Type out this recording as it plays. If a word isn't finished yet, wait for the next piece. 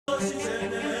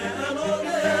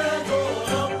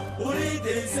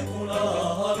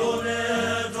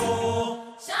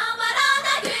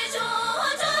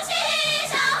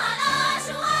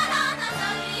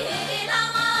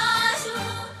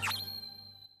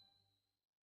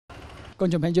觀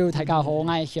眾朋友大家好，我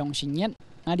係向善人，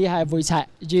我哋係會察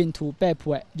沿途北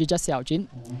部嘅日則小轉。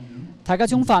大家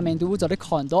從畫面度就可以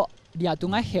看到，呢下度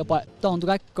嘅後背當到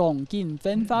嘅鋼筋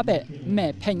分化嘅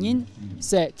咩拼音，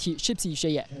是第14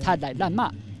歲嘅達賴喇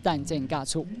嘛誕正家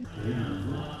族。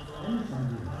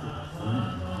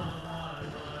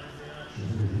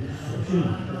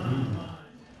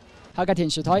客家電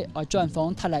視台我專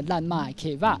訪達賴喇嘛嘅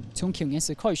企劃，從去年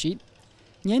時開始，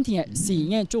年前嘅4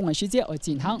年中文世界而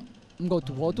進行。唔過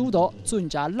多多專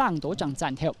家冷多張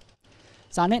站頭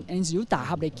，3年因是有大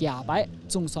俠嘅假擺，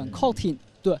總算確定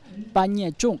對半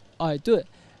年中對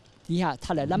以下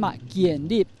達賴喇嘛建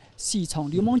立西藏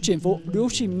流氓政府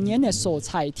60年嘅所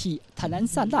在地達蘭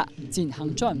薩拉進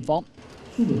行專訪。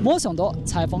冇想到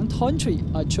採訪團隊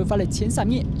出發嘅前3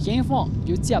日，現況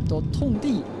要接到通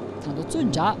知，同到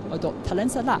專家到達蘭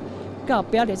薩拉隔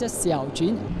壁嘅隻小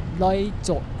軍來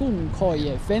做公開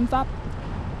嘅分發。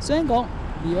雖然講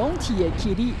兩天嘅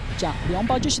距離就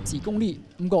270公里，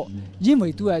不過因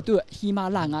為都係對喜馬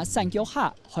拉雅山腳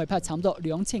下害怕差唔多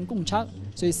2000公尺，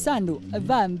所以山路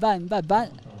彎，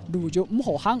路就唔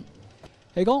好行。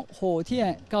係講後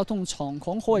天交通狀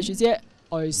況好嘅時節，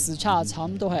時差差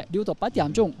唔多係6到8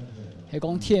點鐘。係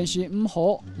講天氣唔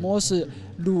好，冇是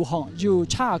路行有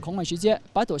差空嘅時節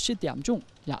，8到10點鐘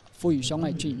也非常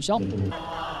嘅正常。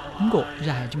不過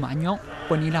也係咁樣，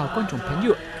本年老觀眾朋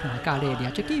友同埋家裡了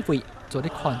解機會。就可以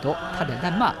看到達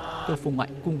賴喇嘛對戶外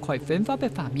公開分發嘅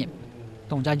畫面，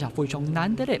當然也非常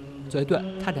難得嘅，就係對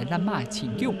達賴喇嘛前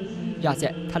腳，也是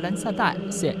達蘭薩拉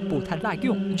是布達拉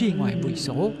宮以外會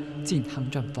所進行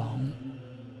專訪。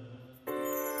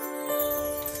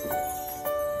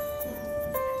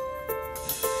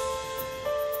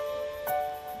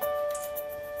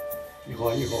一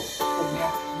會小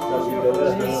心得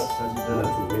了，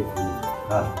準備可以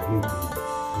啊，可以。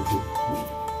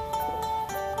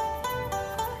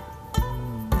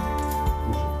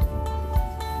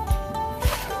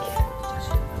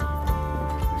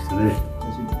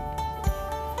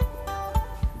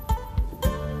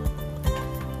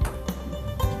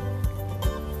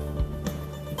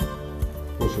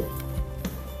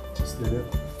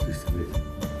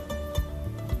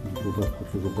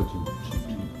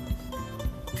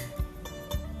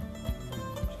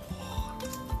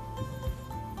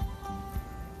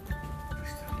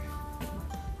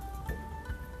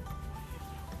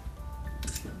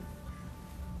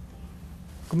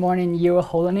Good morning, Your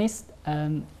Holiness.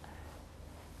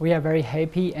 We are very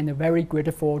happy and very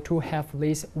grateful to have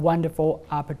this wonderful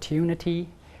opportunity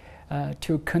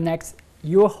to connect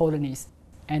Your Holiness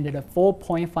and the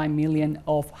 4.5 million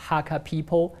of Hakka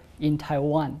people in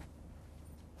Taiwan.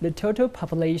 The total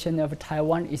population of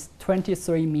Taiwan is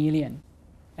 23 million,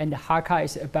 and Hakka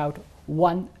is about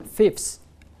 1/5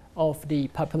 of the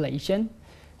population.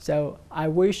 So I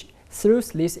wish through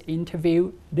this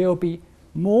interview there will be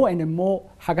more and more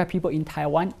Hakka people in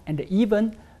Taiwan, and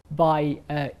even by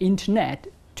internet,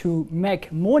 to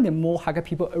make more and more Hakka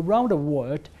people around the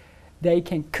world, they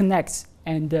can connect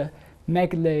and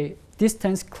make the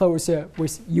distance closer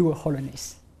with Your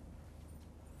Holiness.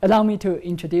 Allow me to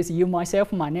introduce you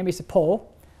myself. My name is Paul.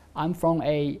 I'm from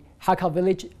a Hakka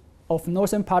village of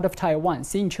northern part of Taiwan,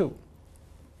 Hsinchu.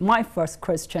 My first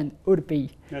question would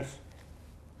be, yes.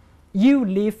 You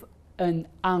live an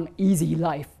uneasy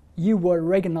life. You were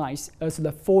recognized as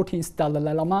the 14th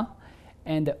Dalai Lama,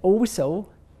 and also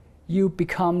you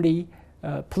become the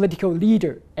political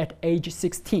leader at age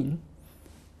 16.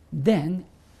 Then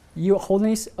Your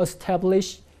Holiness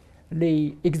established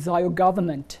the exile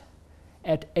government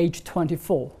at age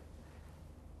 24.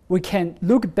 We can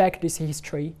look back at this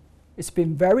history. It's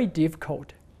been very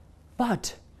difficult.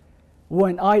 But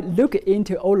when I look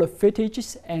into all the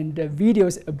footages and the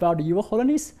videos about Your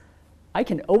Holiness, I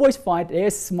can always find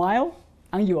a smile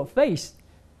on your face.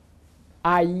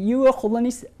 Are Your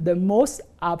Holiness the most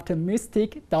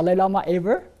optimistic Dalai Lama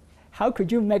ever? How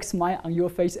could you make a smile on your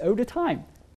face all the time?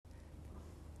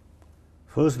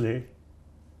 Firstly,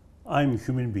 I'm a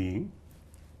human being.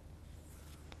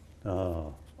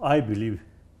 I believe,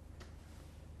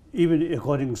 even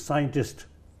according to scientists,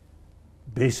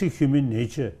 basic human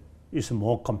nature is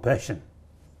more compassionate.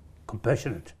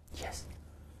 Yes.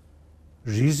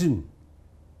 Reason,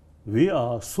 we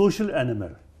are social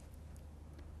animal.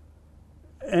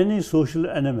 Any social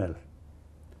animal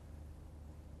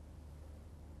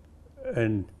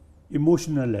and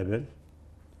emotional level,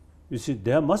 you see,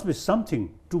 there must be something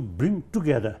to bring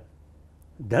together.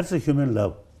 That's a human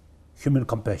love, human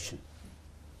compassion.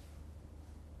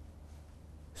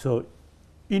 So,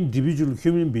 individual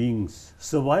human beings'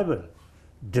 survival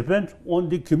depends on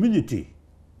the community.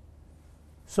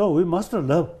 So, we must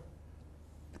love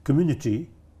community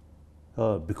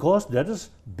because that is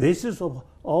basis of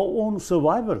our own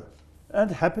survival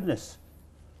and happiness.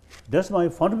 That's my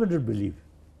fundamental belief.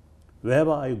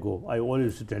 Wherever I go, I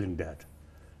always telling that.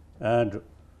 And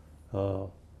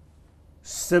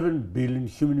 7 billion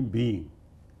human beings,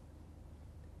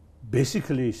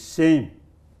 basically same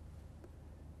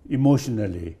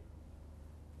emotionally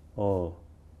or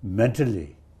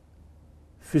mentally,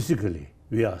 physically,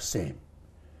 we are same.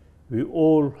 We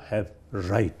all have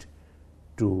right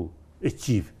to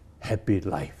achieve happy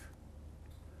life.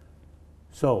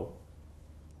 So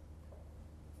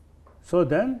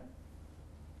then,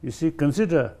 you see,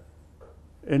 consider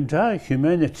entire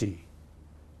humanity.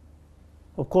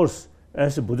 Of course,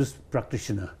 as a Buddhist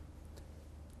practitioner,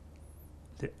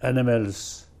 the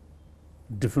animals,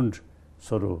 different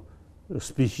sort of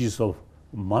species of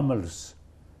mammals,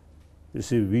 you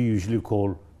see, we usually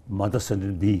call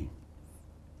mother-sentient being,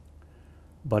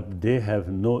 but they have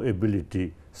no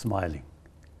ability smiling.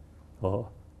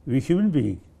 We human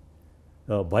beings,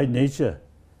 by nature,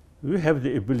 we have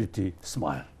the ability to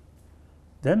smile.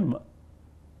 Then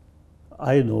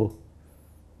I know,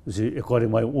 you see, according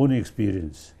to my own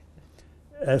experience,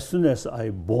 as soon as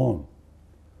I born,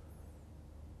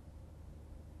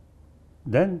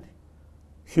 then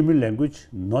human language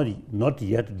not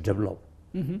yet developed.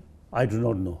 I do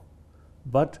not know.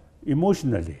 But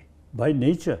emotionally, by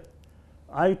nature,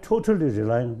 I totally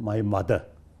rely on my mother.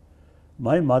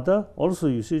 My mother also,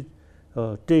 you see,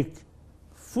 take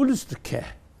fullest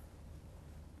care.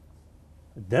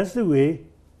 That's the way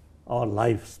our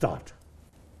life starts.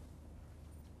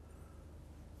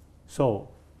 So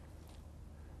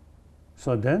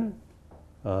then,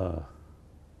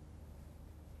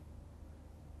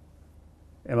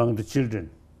 among the children,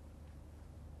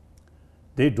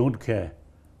 they don't care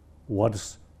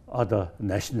what's other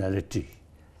nationality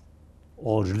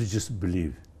or religious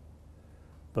belief,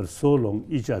 but so long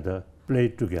each other play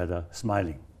together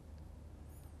smiling.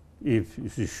 If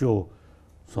you show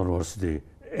sort of the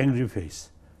angry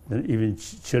face, then even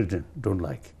children don't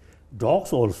like.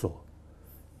 Dogs also.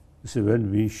 You see,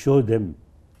 when we show them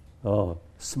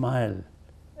smile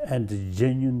and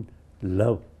genuine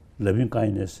love, loving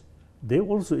kindness, they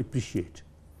also appreciate.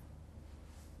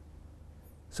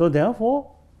 So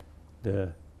therefore,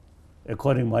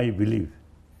 according to my belief,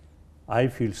 I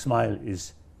feel smile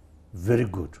is very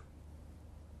good.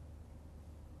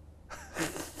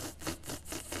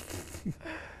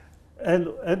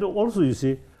 And also, you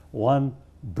see, one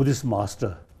Buddhist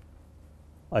master,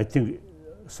 I think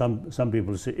some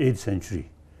people say 8th century,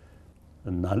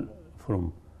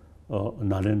 from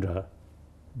Nalanda,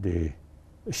 the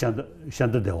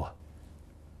Shantadeva,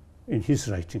 in his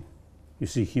writing, you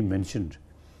see, he mentioned,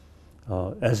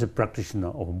 as a practitioner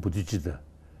of Buddhist,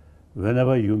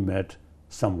 whenever you met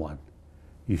someone,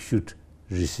 you should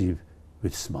receive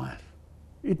with smile.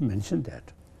 It mentioned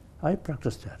that. I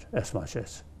practice that as much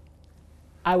as.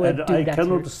 I would do I that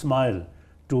cannot too. smile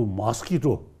to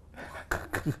mosquito.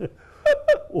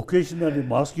 Occasionally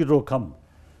mosquito come.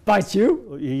 Bite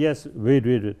you? Yes,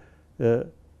 wait.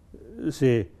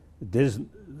 Say there is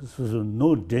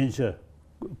no danger,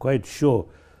 quite sure,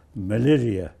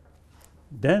 malaria.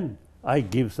 Then I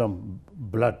give some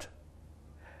blood,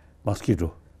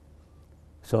 mosquito.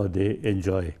 So they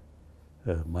enjoy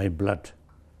my blood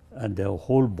and their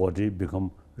whole body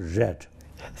become red.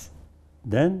 Yes.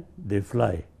 Then they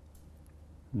fly.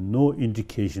 No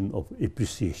indication of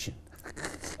appreciation.